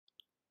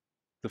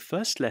The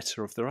first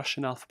letter of the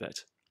Russian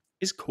alphabet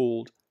is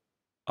called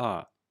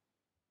A.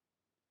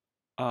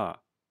 A.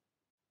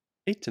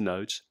 It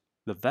denotes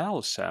the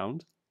vowel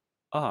sound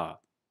A.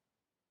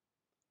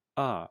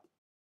 A.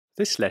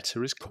 This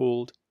letter is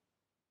called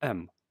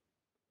M.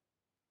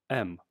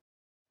 M.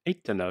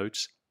 It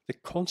denotes the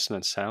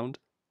consonant sound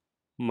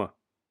M.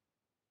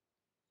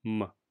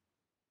 M.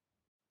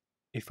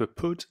 If we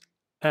put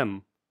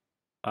M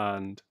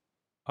and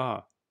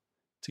A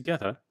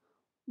together,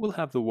 we'll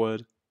have the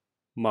word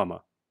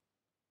mama.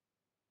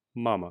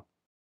 Mama,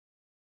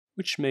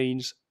 which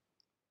means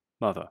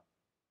mother.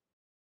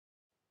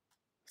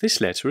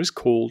 This letter is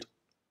called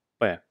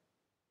B.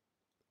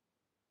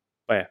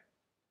 B.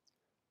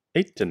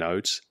 It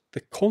denotes the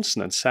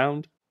consonant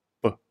sound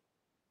B.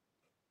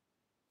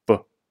 B.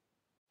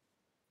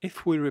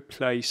 If we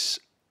replace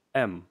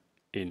M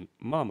in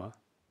mama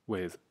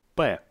with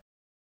B,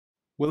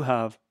 we'll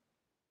have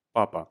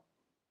Papa.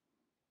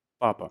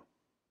 Papa,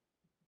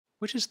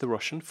 which is the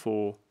Russian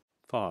for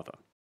father.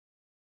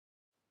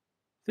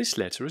 This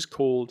letter is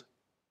called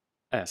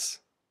S.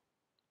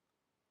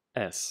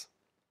 S.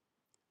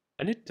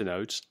 And it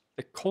denotes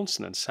the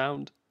consonant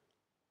sound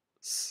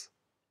S.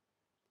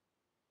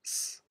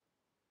 S.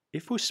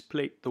 If we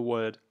split the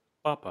word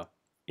papa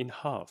in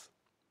half,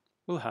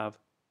 we'll have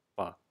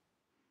pa.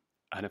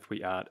 And if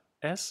we add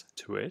S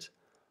to it,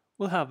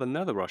 we'll have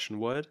another Russian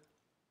word,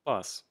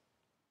 pas.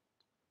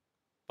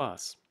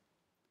 Pas.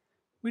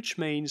 Which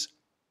means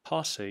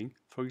passing,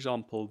 for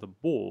example, the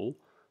ball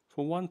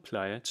from one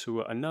player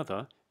to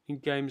another in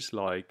games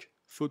like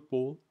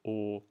football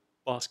or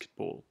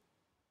basketball.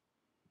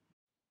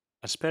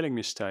 A spelling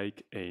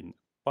mistake in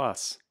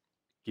pas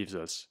gives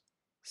us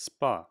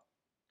spa.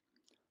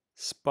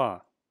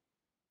 Spa,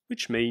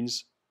 which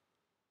means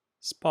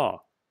spa.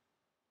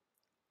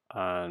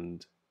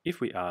 And if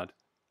we add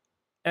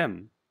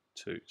M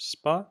to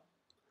spa,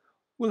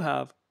 we'll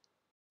have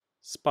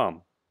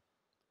spam.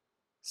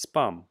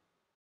 Spam,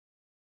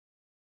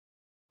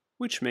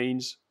 which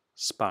means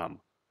spam.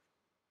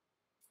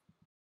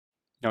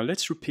 Now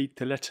let's repeat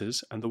the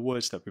letters and the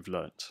words that we've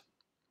learnt.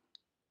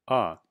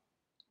 A,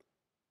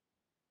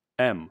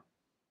 M,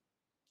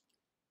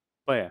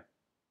 P,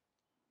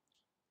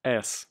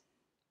 S,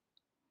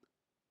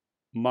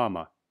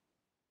 mama,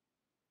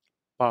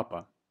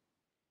 papa,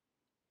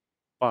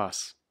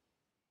 pas,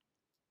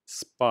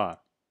 spa,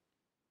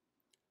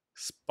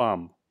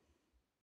 spam.